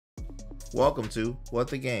Welcome to What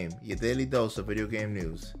the Game, your daily dose of video game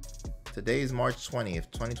news. Today is March 20th,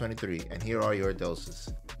 2023, and here are your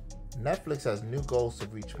doses. Netflix has new goals to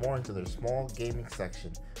reach more into their small gaming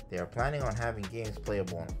section. They are planning on having games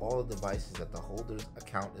playable on all the devices that the holder's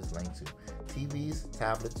account is linked to. TVs,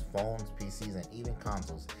 tablets, phones, PCs, and even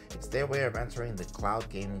consoles. It's their way of entering the cloud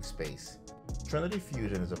gaming space. Trinity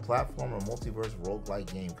Fusion is a platform or multiverse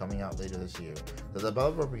roguelike game coming out later this year. The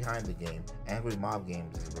developer behind the game, Angry Mob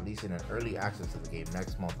Games, is releasing an early access to the game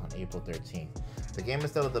next month on April 13th. The game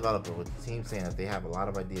is still a developer, with the team saying that they have a lot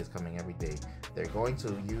of ideas coming every day. They're going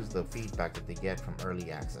to use the feedback that they get from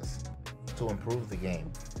early access to improve the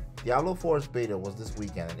game. Diablo 4's beta was this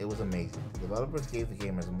weekend and it was amazing. The developers gave the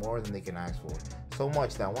gamers more than they can ask for. So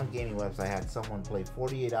much that one gaming website had someone play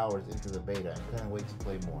 48 hours into the beta and couldn't wait to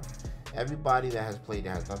play more. Everybody that has played it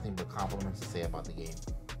has nothing but compliments to say about the game.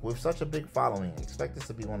 With such a big following, expect this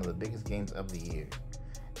to be one of the biggest games of the year.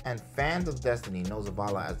 And fans of Destiny know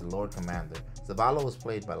Zavala as the Lord Commander. Zavala was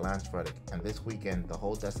played by Lance Ridderick, and this weekend the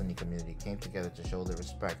whole Destiny community came together to show their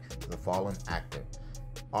respect to the fallen actor.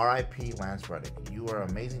 R.I.P. Lance Ridderick, you are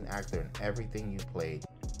an amazing actor in everything you played.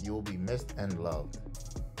 You will be missed and loved.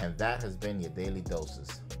 And that has been your Daily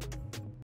Doses.